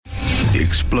the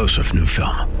explosive new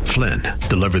film, Flynn,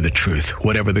 Deliver the Truth,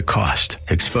 Whatever the Cost,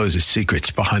 exposes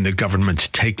secrets behind the government's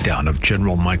takedown of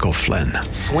General Michael Flynn.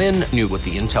 Flynn knew what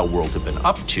the intel world had been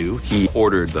up to. He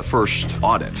ordered the first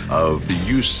audit of the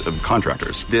use of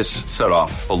contractors. This set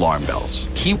off alarm bells.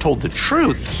 He told the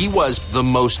truth. He was the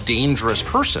most dangerous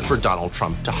person for Donald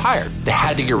Trump to hire. They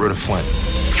had to get rid of Flynn.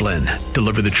 Flynn,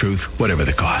 Deliver the Truth, Whatever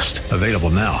the Cost. Available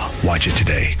now. Watch it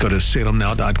today. Go to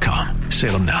salemnow.com.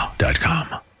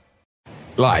 salemnow.com.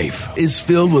 Life is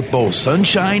filled with both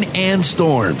sunshine and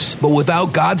storms, but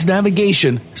without God's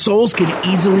navigation, souls can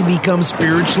easily become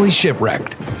spiritually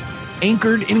shipwrecked.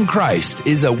 Anchored in Christ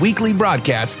is a weekly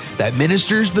broadcast that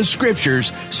ministers the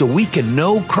scriptures so we can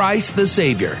know Christ the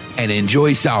Savior and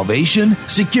enjoy salvation,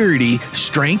 security,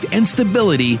 strength, and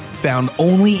stability found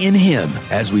only in Him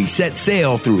as we set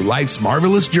sail through life's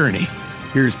marvelous journey.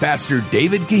 Here's Pastor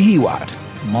David Kahiwat.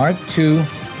 Mark 2,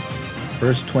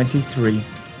 verse 23.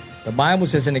 The Bible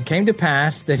says, "And it came to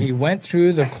pass that he went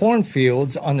through the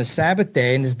cornfields on the Sabbath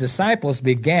day, and his disciples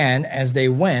began as they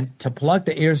went to pluck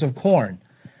the ears of corn.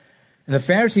 And the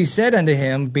Pharisees said unto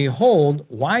him, Behold,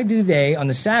 why do they on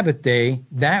the Sabbath day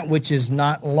that which is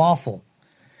not lawful?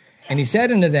 And he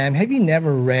said unto them, Have ye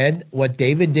never read what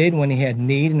David did when he had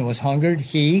need and was hungered,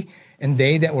 he and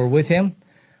they that were with him?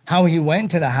 How he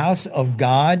went to the house of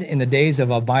God in the days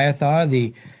of Abiathar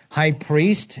the high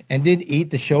priest, and did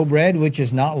eat the showbread, which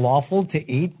is not lawful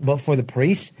to eat but for the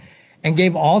priests, and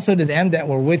gave also to them that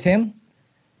were with him?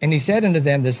 And he said unto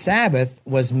them, The Sabbath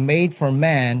was made for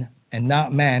man, and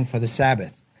not man for the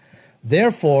Sabbath.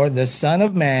 Therefore the Son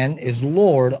of Man is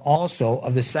Lord also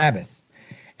of the Sabbath.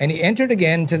 And he entered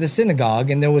again to the synagogue,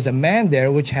 and there was a man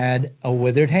there which had a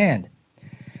withered hand.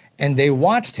 And they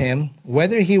watched him,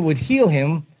 whether he would heal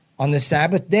him on the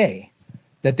Sabbath day,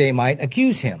 that they might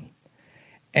accuse him.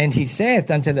 And he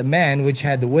saith unto the man which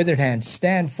had the withered hand,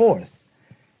 Stand forth.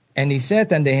 And he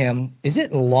saith unto him, Is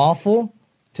it lawful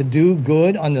to do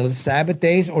good on the Sabbath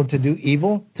days, or to do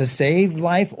evil, to save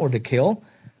life, or to kill?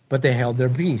 But they held their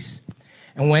peace.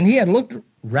 And when he had looked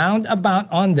round about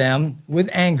on them with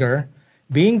anger,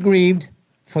 being grieved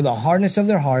for the hardness of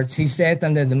their hearts, he saith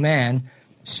unto the man,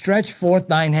 Stretch forth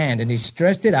thine hand. And he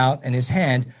stretched it out, and his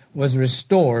hand was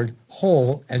restored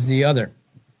whole as the other.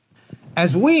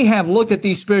 As we have looked at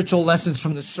these spiritual lessons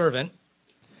from the servant,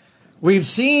 we've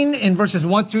seen in verses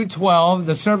 1 through 12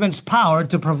 the servant's power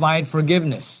to provide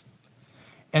forgiveness.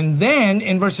 And then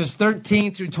in verses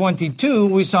 13 through 22,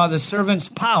 we saw the servant's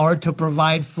power to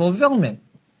provide fulfillment.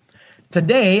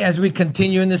 Today, as we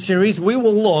continue in the series, we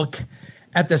will look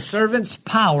at the servant's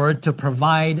power to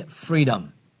provide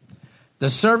freedom. The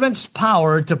servant's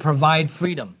power to provide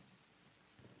freedom.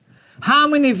 How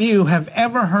many of you have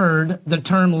ever heard the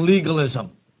term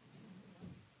legalism?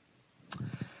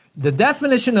 The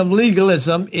definition of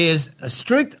legalism is a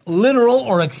strict, literal,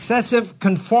 or excessive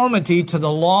conformity to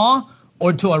the law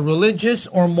or to a religious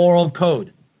or moral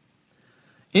code.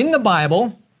 In the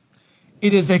Bible,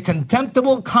 it is a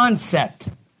contemptible concept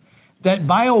that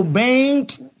by obeying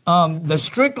the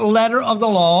strict letter of the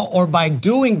law or by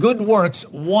doing good works,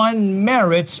 one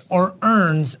merits or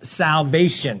earns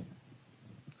salvation.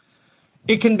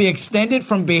 It can be extended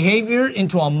from behavior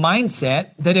into a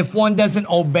mindset that if one doesn't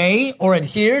obey or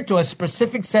adhere to a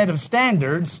specific set of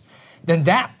standards, then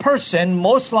that person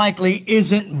most likely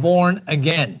isn't born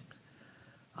again.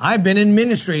 I've been in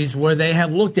ministries where they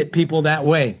have looked at people that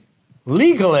way.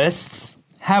 Legalists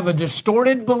have a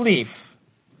distorted belief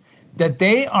that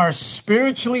they are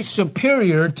spiritually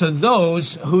superior to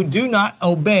those who do not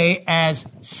obey as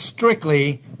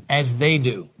strictly as they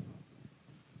do.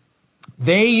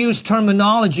 They use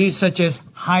terminology such as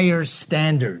higher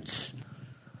standards.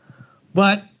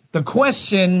 But the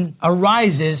question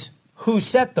arises, who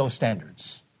set those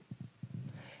standards?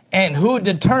 And who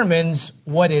determines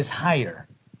what is higher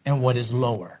and what is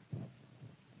lower?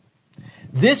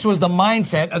 This was the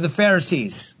mindset of the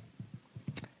Pharisees.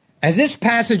 As this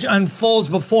passage unfolds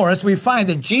before us, we find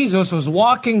that Jesus was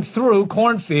walking through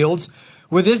cornfields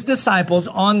with his disciples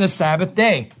on the Sabbath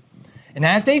day. And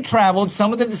as they traveled,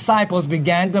 some of the disciples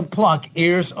began to pluck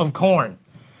ears of corn.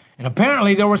 And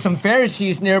apparently there were some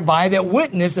Pharisees nearby that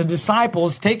witnessed the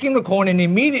disciples taking the corn, and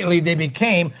immediately they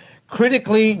became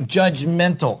critically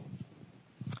judgmental.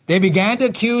 They began to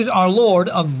accuse our Lord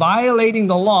of violating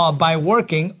the law by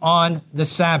working on the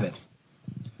Sabbath.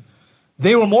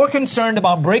 They were more concerned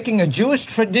about breaking a Jewish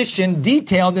tradition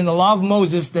detailed in the law of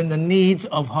Moses than the needs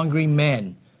of hungry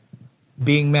men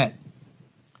being met.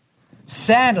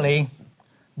 Sadly,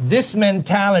 this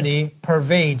mentality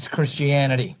pervades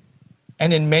Christianity,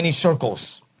 and in many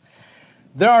circles.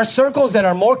 There are circles that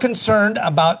are more concerned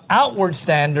about outward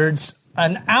standards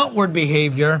an outward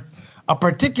behavior, a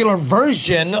particular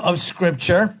version of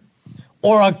Scripture,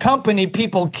 or a company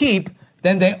people keep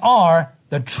than they are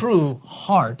the true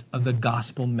heart of the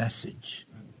gospel message.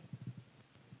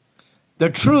 The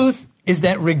truth is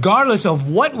that regardless of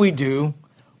what we do,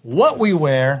 what we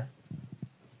wear,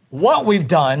 what we've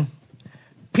done,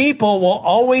 people will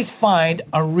always find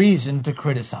a reason to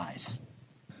criticize.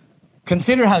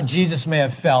 Consider how Jesus may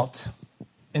have felt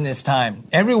in this time.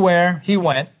 Everywhere he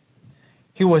went,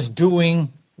 he was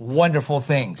doing wonderful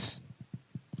things.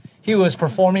 He was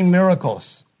performing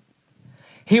miracles.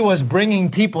 He was bringing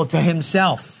people to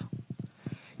himself.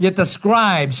 Yet the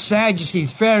scribes,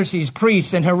 Sadducees, Pharisees,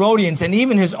 priests, and Herodians, and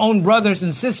even his own brothers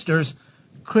and sisters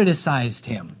criticized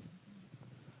him.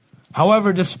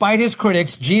 However, despite his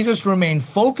critics, Jesus remained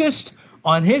focused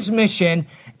on his mission,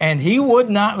 and he would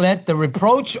not let the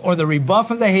reproach or the rebuff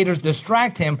of the haters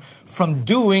distract him from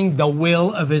doing the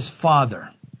will of his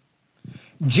Father.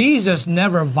 Jesus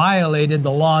never violated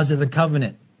the laws of the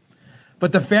covenant.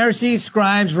 But the Pharisees,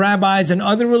 scribes, rabbis, and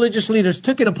other religious leaders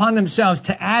took it upon themselves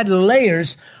to add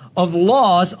layers of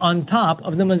laws on top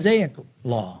of the Mosaic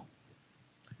law.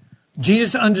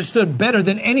 Jesus understood better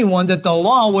than anyone that the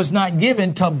law was not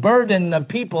given to burden the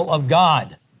people of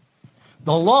God.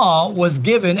 The law was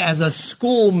given as a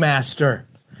schoolmaster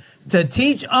to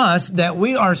teach us that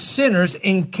we are sinners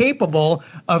incapable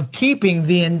of keeping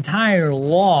the entire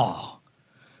law,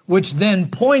 which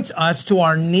then points us to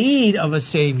our need of a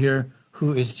Savior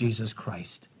who is Jesus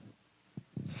Christ.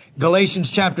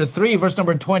 Galatians chapter 3, verse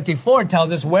number 24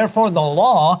 tells us, "Wherefore the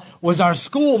law was our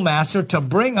schoolmaster to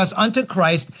bring us unto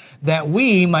Christ, that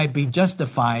we might be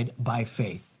justified by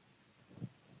faith."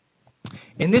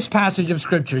 In this passage of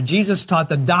Scripture, Jesus taught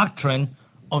the doctrine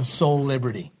of soul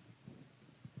liberty.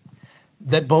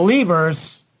 That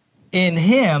believers in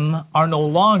him are no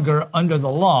longer under the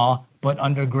law, but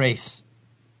under grace.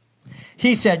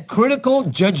 He set critical,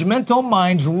 judgmental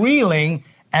minds reeling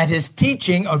at his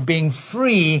teaching of being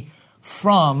free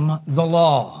from the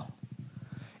law.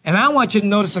 And I want you to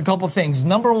notice a couple things.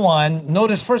 Number one,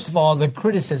 notice first of all the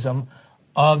criticism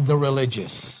of the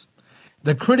religious.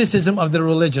 The criticism of the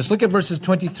religious. Look at verses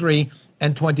 23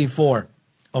 and 24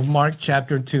 of Mark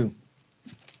chapter 2.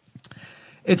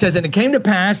 It says, "And it came to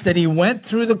pass that he went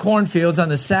through the cornfields on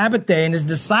the Sabbath day, and his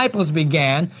disciples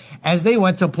began, as they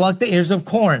went, to pluck the ears of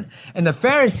corn. And the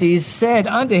Pharisees said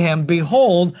unto him,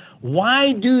 Behold,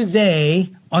 why do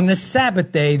they on the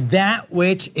Sabbath day that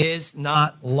which is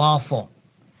not lawful?"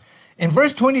 In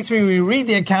verse 23, we read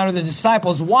the account of the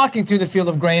disciples walking through the field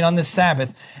of grain on the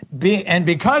Sabbath. And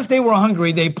because they were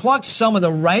hungry, they plucked some of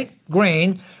the ripe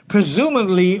grain,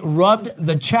 presumably rubbed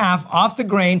the chaff off the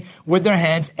grain with their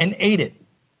hands, and ate it.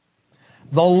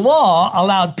 The law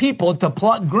allowed people to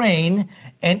pluck grain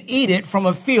and eat it from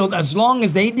a field as long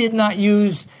as they did not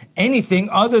use anything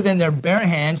other than their bare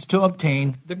hands to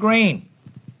obtain the grain.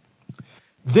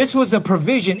 This was a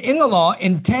provision in the law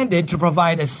intended to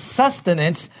provide a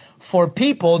sustenance for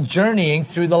people journeying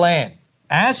through the land.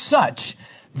 As such,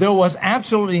 there was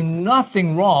absolutely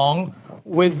nothing wrong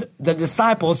with the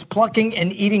disciples plucking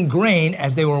and eating grain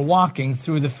as they were walking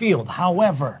through the field.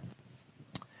 However,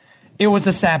 it was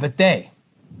the Sabbath day.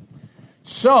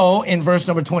 So, in verse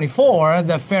number 24,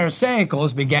 the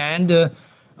Pharisaicals began to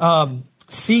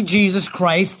see Jesus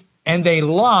Christ, and they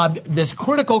lobbed this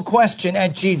critical question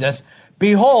at Jesus.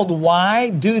 "Behold, why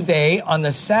do they on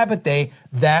the Sabbath day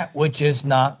that which is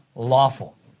not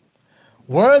lawful?"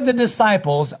 Were the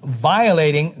disciples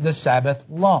violating the Sabbath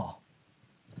law?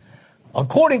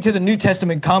 According to the New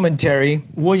Testament commentary,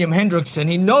 William Hendrickson,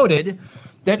 he noted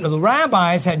that the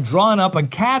rabbis had drawn up a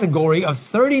category of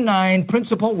 39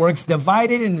 principal works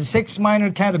divided into 6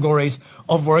 minor categories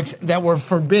of works that were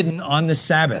forbidden on the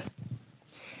Sabbath.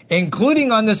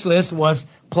 Including on this list was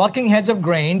plucking heads of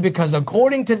grain, because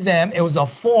according to them, it was a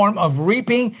form of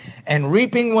reaping, and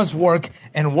reaping was work,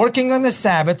 and working on the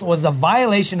Sabbath was a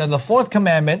violation of the 4th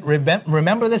commandment,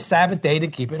 remember the Sabbath day to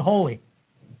keep it holy.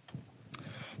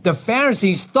 The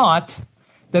Pharisees thought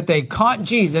that they caught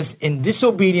Jesus in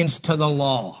disobedience to the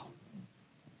law.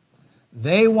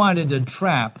 They wanted to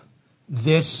trap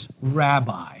this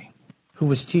rabbi who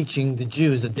was teaching the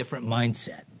Jews a different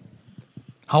mindset.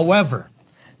 However,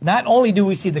 not only do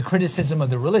we see the criticism of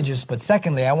the religious, but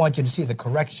secondly, I want you to see the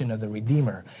correction of the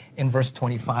Redeemer in verse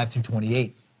 25 through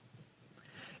 28.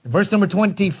 In verse number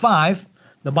 25,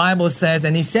 the Bible says,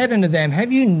 "And he said unto them,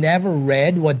 Have you never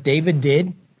read what David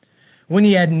did when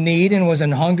he had need and was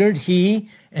an hungered, he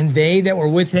and they that were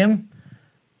with him?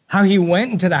 How he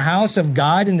went into the house of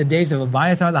God in the days of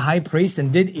Abiathar the high priest,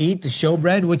 and did eat the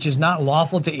showbread, which is not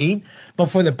lawful to eat, but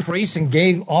for the priests, and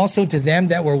gave also to them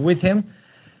that were with him.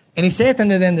 And he saith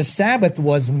unto them, the Sabbath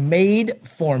was made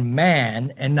for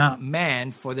man, and not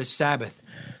man for the Sabbath.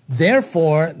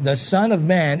 Therefore, the Son of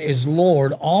Man is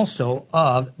Lord also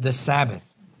of the Sabbath.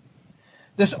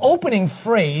 This opening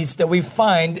phrase that we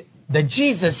find that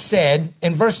Jesus said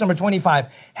in verse number 25,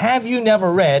 have you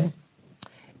never read,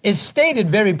 is stated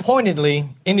very pointedly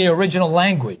in the original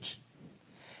language.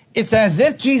 It's as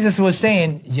if Jesus was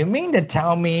saying, you mean to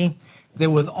tell me that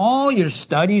with all your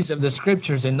studies of the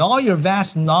scriptures and all your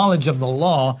vast knowledge of the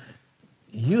law,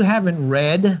 you haven't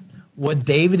read what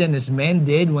David and his men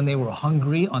did when they were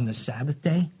hungry on the Sabbath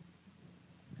day?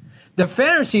 The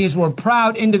Pharisees were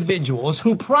proud individuals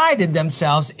who prided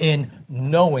themselves in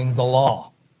knowing the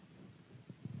law.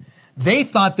 They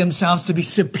thought themselves to be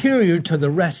superior to the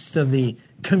rest of the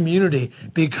community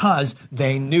because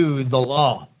they knew the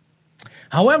law.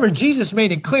 However, Jesus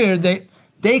made it clear that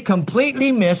they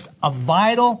completely missed a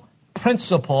vital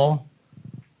principle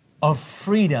of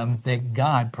freedom that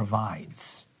God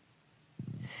provides.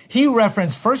 He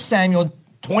referenced 1 Samuel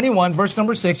 21, verse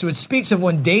number 6, which speaks of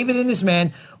when David and his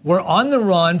men were on the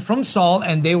run from Saul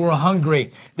and they were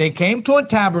hungry. They came to a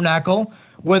tabernacle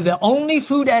where the only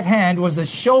food at hand was the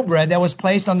showbread that was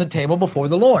placed on the table before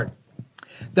the Lord.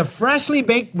 The freshly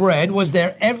baked bread was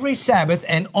there every Sabbath,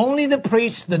 and only the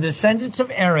priests, the descendants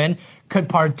of Aaron, could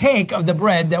partake of the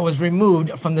bread that was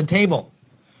removed from the table.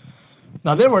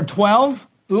 Now, there were 12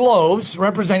 loaves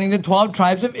representing the 12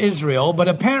 tribes of Israel, but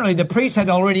apparently the priests had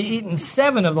already eaten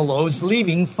 7 of the loaves,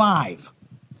 leaving 5.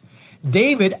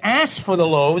 David asked for the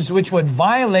loaves, which would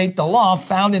violate the law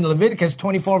found in Leviticus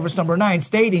 24, verse number 9,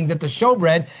 stating that the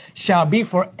showbread shall be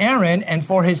for Aaron and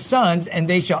for his sons, and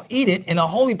they shall eat it in a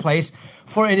holy place,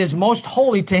 for it is most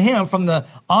holy to him from the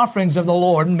offerings of the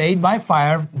Lord made by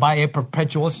fire by a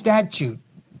perpetual statute,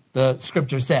 the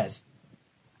scripture says.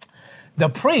 The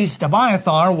priest,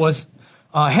 Abiathar, was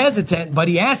hesitant, but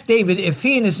he asked David if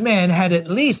he and his men had at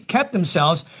least kept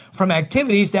themselves from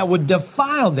activities that would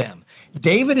defile them.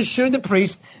 David assured the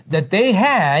priest that they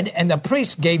had, and the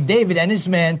priest gave David and his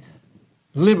men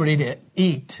liberty to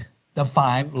eat the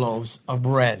 5 loaves of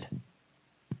bread.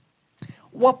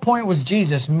 What point was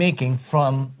Jesus making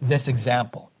from this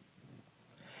example?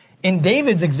 In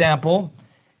David's example,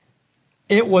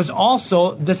 it was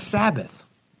also the Sabbath.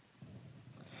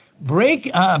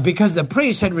 Because the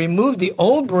priest had removed the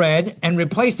old bread and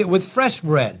replaced it with fresh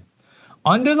bread.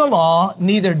 Under the law,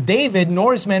 neither David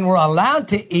nor his men were allowed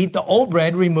to eat the old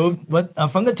bread removed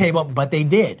from the table, but they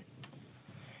did.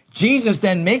 Jesus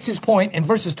then makes his point in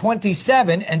verses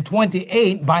 27 and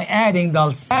 28 by adding,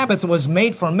 the Sabbath was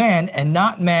made for man and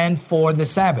not man for the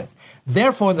Sabbath.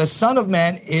 Therefore, the Son of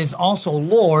Man is also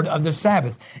Lord of the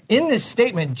Sabbath. In this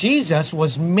statement, Jesus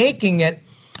was making it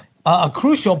a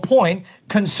crucial point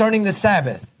concerning the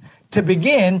Sabbath. To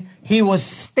begin, he was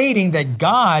stating that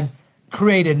God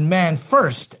created man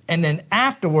first and then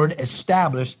afterward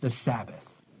established the Sabbath.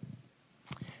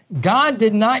 God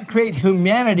did not create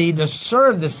humanity to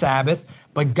serve the Sabbath,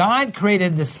 but God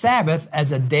created the Sabbath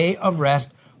as a day of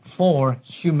rest for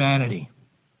humanity.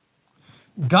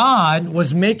 God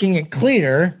was making it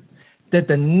clear that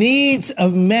the needs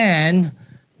of man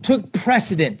took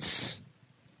precedence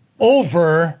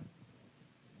over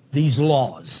these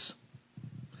laws.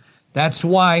 That's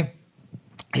why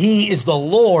he is the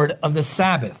Lord of the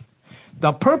Sabbath.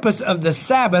 The purpose of the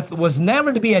Sabbath was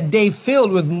never to be a day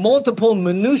filled with multiple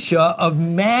minutiae of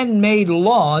man-made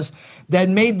laws that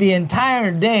made the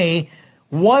entire day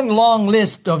one long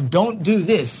list of don't do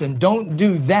this and don't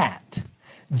do that.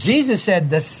 Jesus said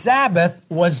the Sabbath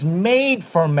was made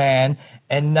for man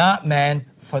and not man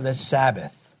for the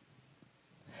Sabbath.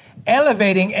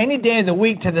 Elevating any day of the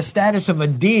week to the status of a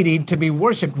deity to be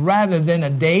worshiped rather than a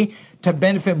day to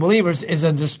benefit believers is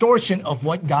a distortion of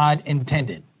what God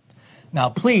intended. Now,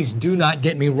 please do not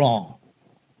get me wrong.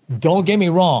 Don't get me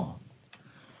wrong.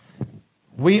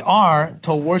 We are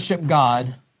to worship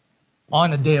God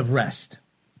on a day of rest.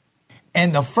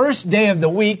 And the first day of the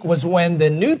week was when the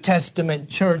New Testament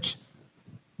church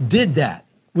did that,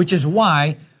 which is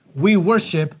why we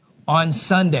worship on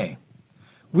Sunday.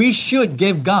 We should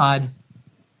give God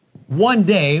one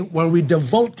day where we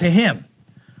devote to him.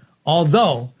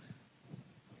 Although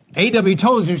A.W.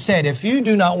 Tozer said, if you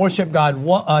do not worship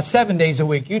God 7 days a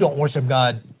week, you don't worship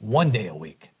God one day a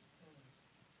week.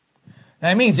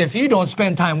 That means if you don't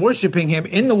spend time worshiping him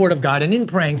in the Word of God and in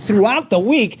praying throughout the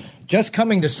week, just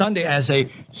coming to Sunday as a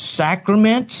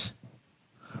sacrament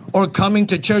or coming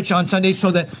to church on Sunday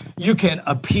so that you can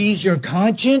appease your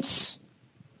conscience,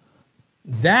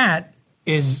 that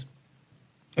is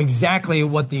exactly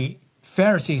what the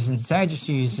Pharisees and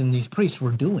Sadducees and these priests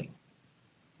were doing.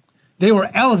 They were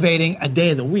elevating a day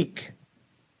of the week.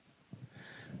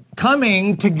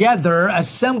 coming together,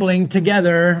 assembling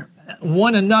together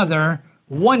one another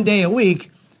 1 day a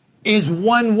week is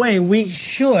one way we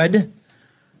should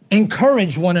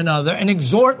encourage one another and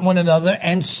exhort one another,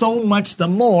 and so much the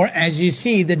more as you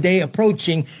see the day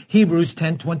approaching. Hebrews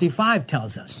 10:25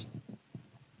 tells us.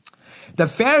 The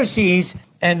Pharisees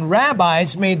and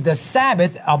rabbis made the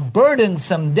Sabbath a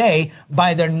burdensome day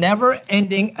by their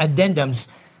never-ending addendums,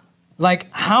 like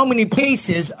how many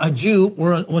paces a Jew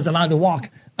was allowed to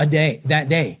walk a day that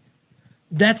day.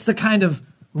 That's the kind of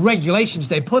regulations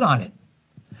they put on it.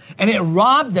 And it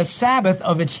robbed the Sabbath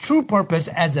of its true purpose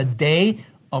as a day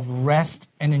of rest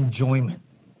and enjoyment.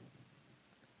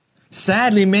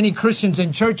 Sadly, many Christians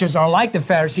in churches are like the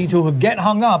Pharisees who get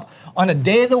hung up on a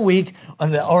day of the week or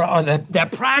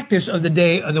that practice of the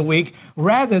day of the week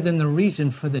rather than the reason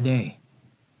for the day.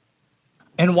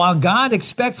 And while God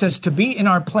expects us to be in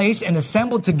our place and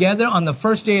assemble together on the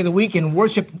first day of the week in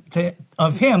worship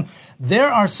of Him,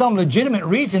 there are some legitimate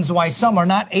reasons why some are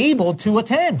not able to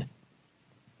attend.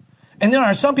 And there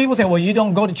are some people say, well, you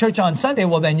don't go to church on Sunday.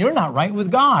 Well, then you're not right with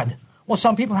God. Well,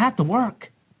 some people have to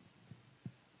work.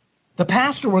 The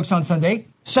pastor works on Sunday.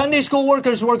 Sunday school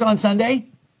workers work on Sunday.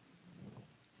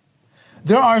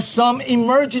 There are some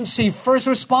emergency first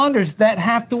responders that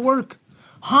have to work.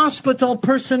 Hospital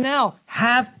personnel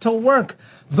have to work.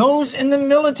 Those in the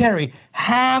military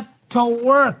have to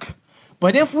work.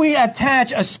 But if we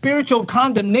attach a spiritual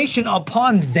condemnation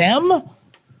upon them,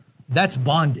 that's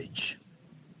bondage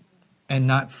and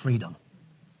not freedom.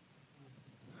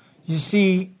 You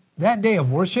see, that day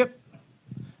of worship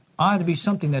ought to be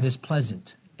something that is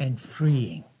pleasant and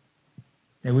freeing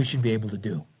that we should be able to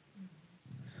do.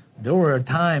 There were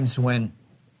times when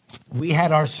we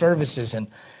had our services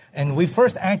and we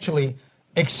first actually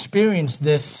experienced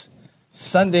this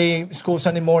Sunday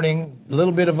morning, a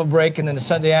little bit of a break, and then the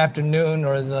Sunday afternoon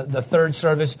or the third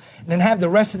service, and then have the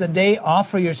rest of the day off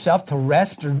for yourself to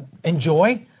rest or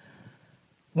enjoy.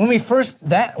 When we first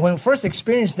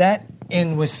experienced that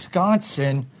in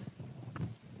Wisconsin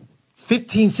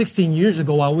 15, 16 years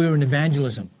ago while we were in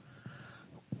evangelism,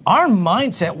 our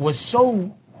mindset was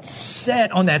so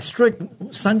set on that strict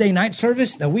Sunday night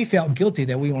service that we felt guilty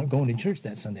that we weren't going to church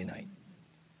that Sunday night.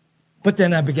 But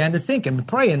then I began to think and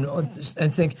pray and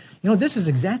think, this is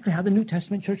exactly how the New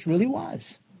Testament church really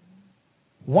was.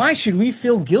 Why should we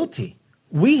feel guilty?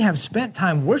 We have spent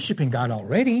time worshiping God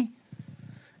already.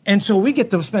 And so we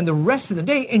get to spend the rest of the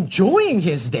day enjoying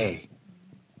His day.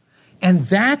 And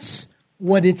that's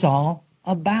what it's all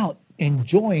about,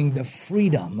 enjoying the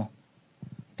freedom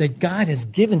that God has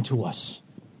given to us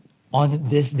on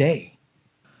this day.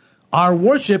 Our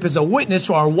worship is a witness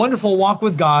to our wonderful walk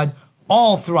with God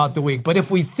all throughout the week. But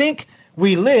if we think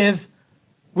we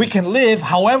can live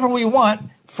however we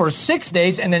want for 6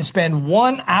 days and then spend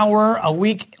 1 hour a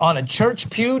week on a church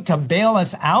pew to bail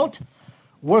us out,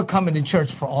 we're coming to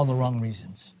church for all the wrong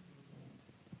reasons.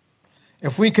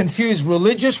 If we confuse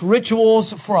religious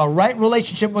rituals for a right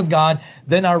relationship with God,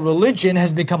 then our religion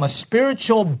has become a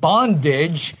spiritual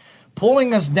bondage,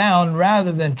 pulling us down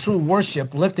rather than true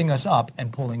worship, lifting us up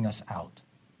and pulling us out.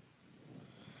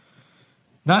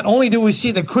 Not only do we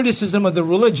see the criticism of the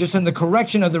religious and the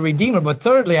correction of the Redeemer, but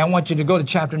thirdly, I want you to go to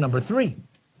chapter number 3.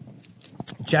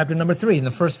 Chapter number 3, in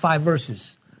the first 5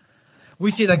 verses.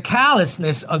 We see the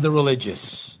callousness of the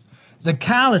religious. The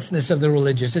callousness of the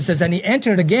religious. It says, and he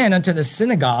entered again unto the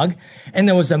synagogue, and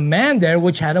there was a man there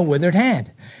which had a withered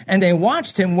hand. And they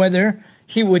watched him whether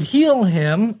he would heal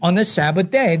him on the Sabbath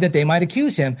day, that they might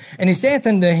accuse him. And he saith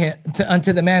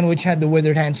unto the man which had the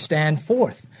withered hand, stand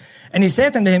forth. And he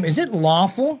saith unto him, is it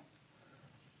lawful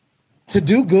to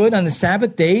do good on the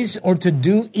Sabbath days, or to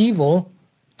do evil,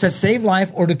 to save life,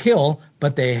 or to kill?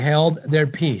 But they held their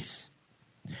peace.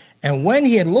 And when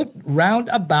he had looked round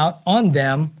about on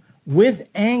them with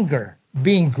anger,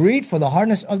 being grieved for the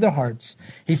hardness of their hearts,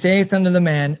 he saith unto the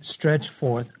man, stretch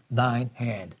forth thine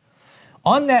hand.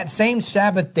 On that same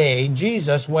Sabbath day,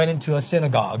 Jesus went into a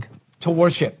synagogue to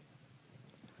worship.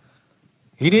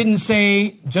 He didn't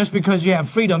say, just because you have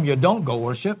freedom, you don't go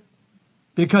worship.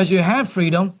 Because you have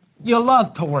freedom, you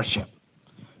love to worship.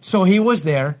 So he was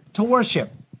there to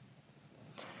worship.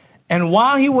 And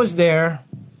while he was there,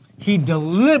 he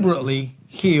deliberately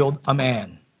healed a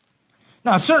man.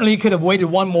 Now, certainly he could have waited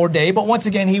one more day, but once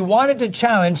again, he wanted to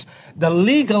challenge the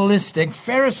legalistic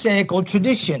Pharisaical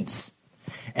traditions.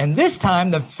 And this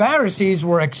time, the Pharisees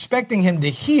were expecting him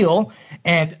to heal,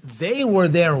 and they were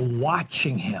there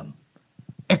watching him,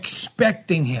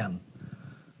 expecting him,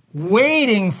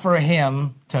 waiting for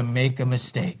him to make a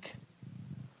mistake.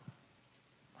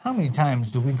 How many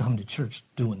times do we come to church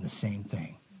doing the same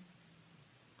thing?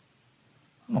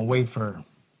 I'm going to wait for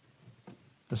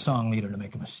the song leader to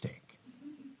make a mistake.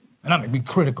 And I'm going to be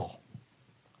critical.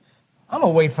 I'm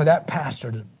going to wait for that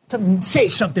pastor to say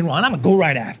something wrong. I'm going to go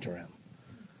right after him.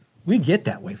 We get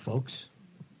that way, folks.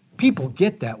 People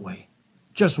get that way.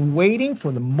 Just waiting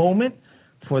for the moment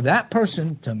for that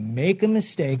person to make a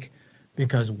mistake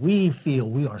because we feel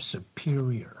we are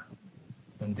superior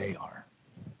than they are.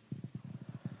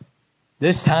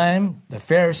 This time, the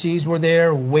Pharisees were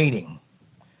there waiting.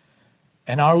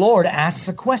 And our Lord asks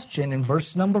a question in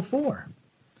verse number 4.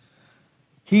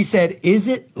 He said, is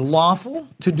it lawful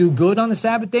to do good on the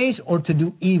Sabbath days or to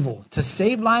do evil, to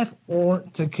save life or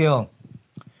to kill?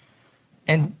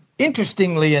 And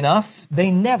interestingly enough, they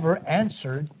never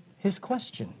answered his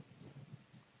question.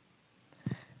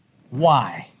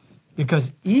 Why?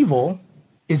 Because evil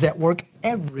is at work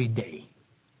every day,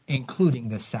 including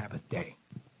the Sabbath day.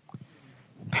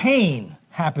 Pain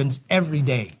happens every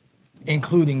day,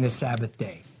 including the Sabbath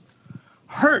day.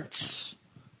 Hurts,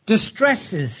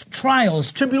 distresses,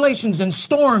 trials, tribulations, and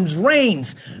storms,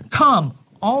 rains come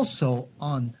also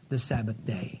on the Sabbath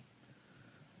day.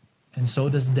 And so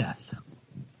does death.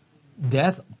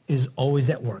 Death is always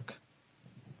at work.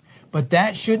 But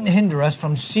that shouldn't hinder us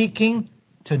from seeking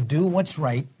to do what's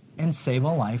right and save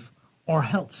a life or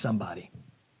help somebody.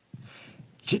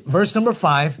 Verse number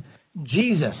 5,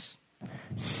 Jesus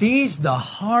sees the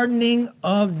hardening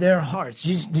of their hearts.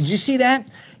 Did you see that?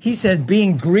 He said,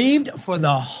 being grieved for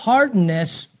the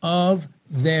hardness of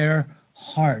their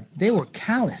heart. They were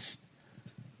callous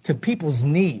to people's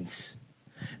needs.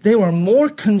 They were more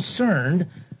concerned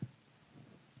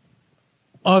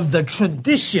of the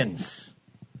traditions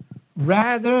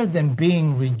rather than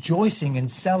being rejoicing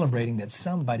and celebrating that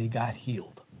somebody got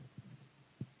healed.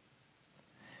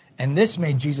 And this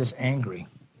made Jesus angry.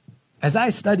 As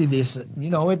I studied this, it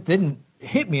didn't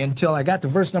hit me until I got to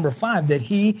verse number 5 that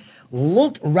he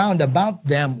looked round about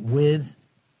them with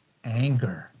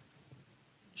anger.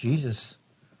 Jesus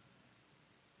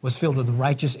was filled with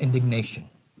righteous indignation.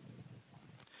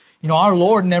 Our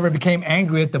Lord never became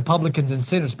angry at the publicans and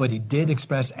sinners, but he did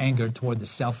express anger toward the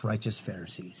self-righteous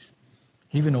Pharisees.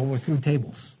 He even overthrew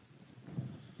tables.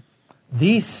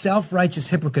 These self-righteous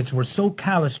hypocrites were so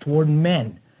callous toward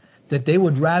men that they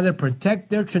would rather protect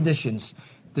their traditions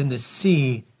than to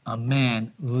see a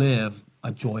man live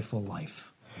a joyful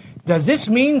life. Does this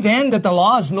mean then that the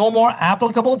law is no more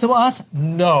applicable to us?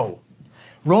 No.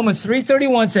 Romans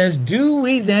 3:31 says, do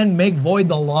we then make void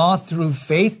the law through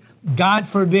faith? God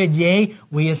forbid, yea,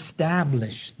 we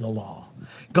establish the law.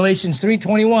 Galatians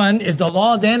 3:21, is the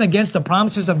law then against the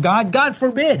promises of God? God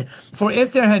forbid. For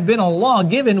if there had been a law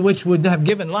given which would have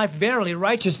given life, verily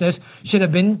righteousness should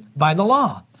have been by the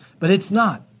law. But it's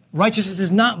not. Righteousness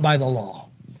is not by the law.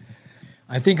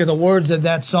 I think of the words of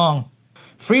that song.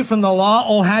 Free from the law,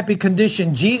 O happy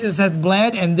condition, Jesus hath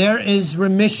bled and there is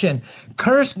remission.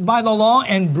 Cursed by the law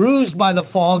and bruised by the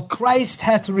fall, Christ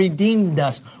hath redeemed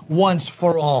us once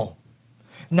for all.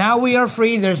 Now we are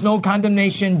free, there's no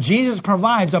condemnation. Jesus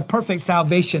provides a perfect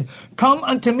salvation. Come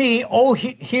unto me, oh,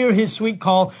 hear his sweet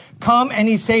call. Come and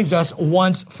he saves us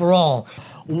once for all.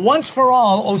 Once for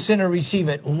all, O sinner, receive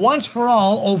it. Once for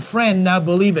all, O friend, now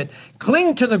believe it.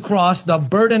 Cling to the cross, the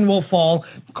burden will fall.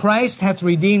 Christ hath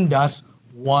redeemed us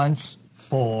once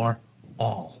for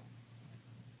all.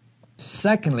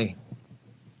 Secondly,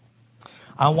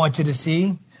 I want you to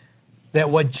see that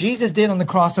what Jesus did on the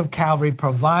cross of Calvary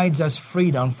provides us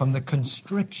freedom from the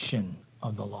constriction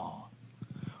of the law.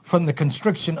 From the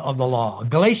constriction of the law.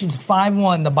 Galatians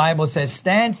 5:1, the Bible says,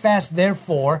 stand fast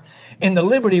therefore in the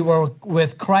liberty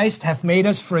wherewith Christ hath made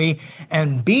us free,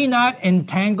 and be not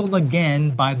entangled again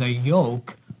by the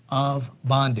yoke of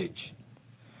bondage.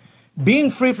 Being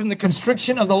free from the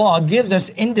constriction of the law gives us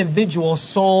individual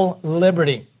soul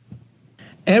liberty.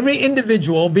 Every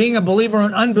individual, being a believer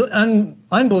or an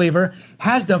unbeliever,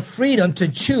 has the freedom to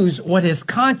choose what his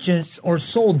conscience or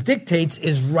soul dictates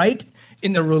is right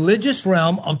in the religious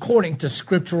realm according to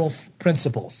scriptural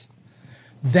principles.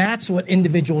 That's what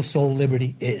individual soul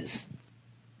liberty is.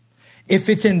 If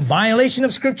it's in violation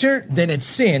of Scripture, then it's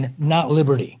sin, not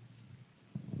liberty.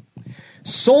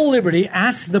 Soul liberty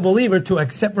asks the believer to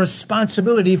accept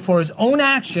responsibility for his own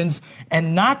actions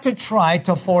and not to try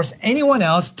to force anyone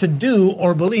else to do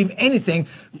or believe anything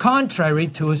contrary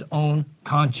to his own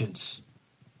conscience.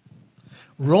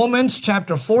 Romans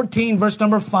chapter 14, verse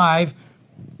number 5b,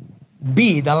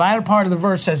 the latter part of the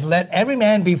verse says, let every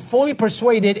man be fully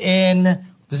persuaded in,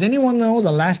 does anyone know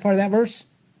the last part of that verse?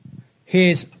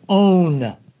 His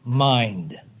own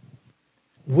mind.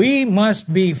 We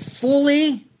must be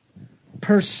fully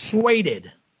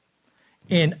persuaded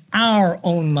in our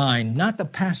own mind, not the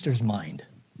pastor's mind.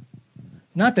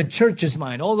 not the church's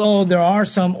mind, although there are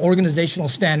some organizational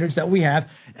standards that we have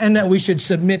and that we should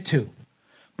submit to.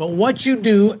 But what you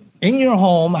do in your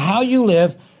home, how you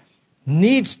live,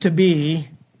 needs to be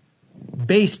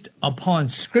based upon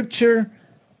Scripture,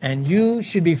 and you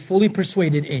should be fully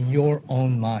persuaded in your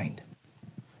own mind.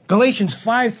 Galatians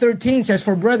 5:13 says,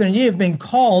 "For brethren, ye have been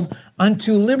called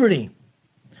unto liberty.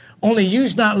 Only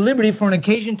use not liberty for an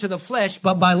occasion to the flesh,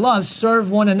 but by love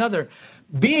serve one another."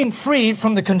 Being freed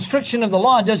from the constriction of the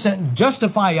law doesn't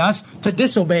justify us to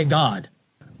disobey God.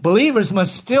 Believers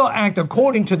must still act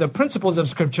according to the principles of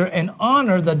Scripture and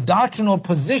honor the doctrinal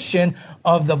position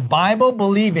of the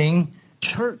Bible-believing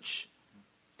church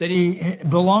that he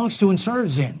belongs to and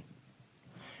serves in.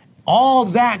 All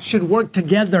that should work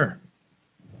together.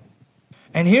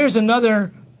 And here's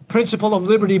another principle of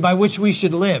liberty by which we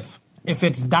should live. If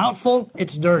it's doubtful,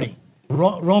 it's dirty.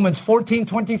 Romans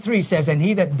 14:23 says, "And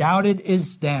he that doubteth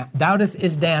is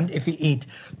damned if he eat,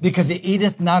 because he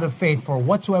eateth not of faith, for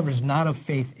whatsoever is not of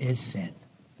faith is sin."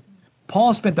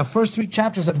 Paul spent the first 3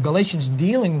 chapters of Galatians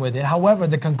dealing with it. However,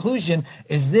 the conclusion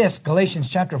is this, Galatians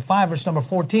chapter 5, verse number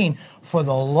 14, for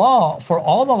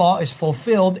all the law is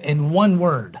fulfilled in one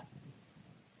word,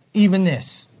 even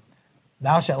this,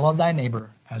 thou shalt love thy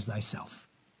neighbor as thyself.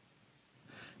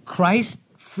 Christ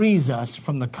frees us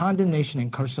from the condemnation and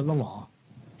curse of the law.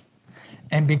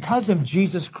 And because of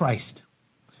Jesus Christ,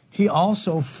 he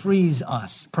also frees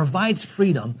us, provides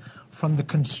freedom from the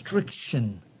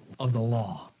constriction of the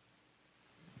law.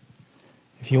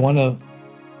 If you want to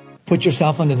put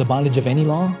yourself under the bondage of any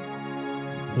law,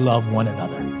 love one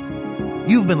another.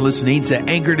 You've been listening to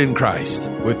Anchored in Christ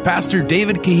with Pastor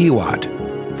David Kahiwat.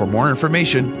 For more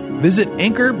information, visit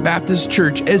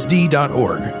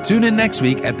anchorbaptistchurchsd.org. Tune in next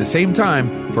week at the same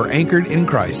time for Anchored in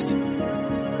Christ.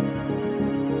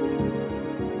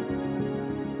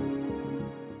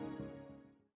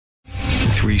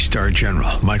 Three-star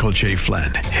General Michael J.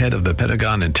 Flynn, head of the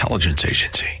Pentagon Intelligence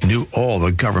Agency, knew all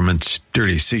the government's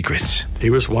dirty secrets. He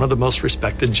was one of the most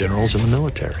respected generals in the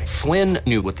military. Flynn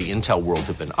knew what the intel world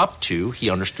had been up to.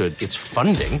 He understood its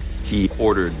funding. He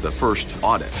ordered the first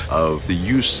audit of the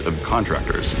use of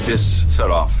contractors. This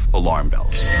set off alarm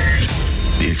bells.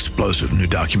 The explosive new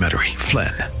documentary,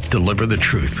 Flynn, Deliver the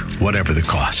Truth, Whatever the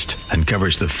Cost,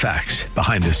 uncovers the facts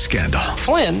behind this scandal.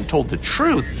 Flynn told the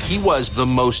truth. He was the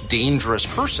most dangerous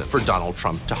person for Donald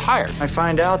Trump to hire. I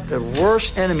find out the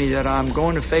worst enemy that I'm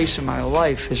going to face in my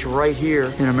life is right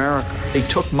here in America. They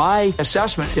took my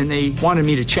assessment and they wanted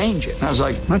me to change it. And I was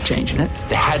like, I'm not changing it.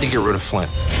 They had to get rid of Flynn.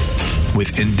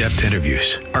 With in-depth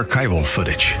interviews, archival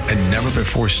footage, and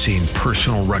never-before-seen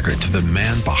personal records of the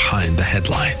man behind the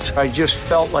headlines. I just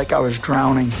felt like I was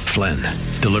drowning. Flynn,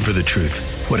 Deliver the Truth,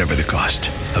 Whatever the Cost.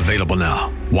 Available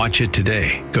now. Watch it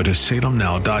today. Go to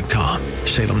salemnow.com.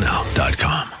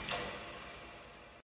 salemnow.com.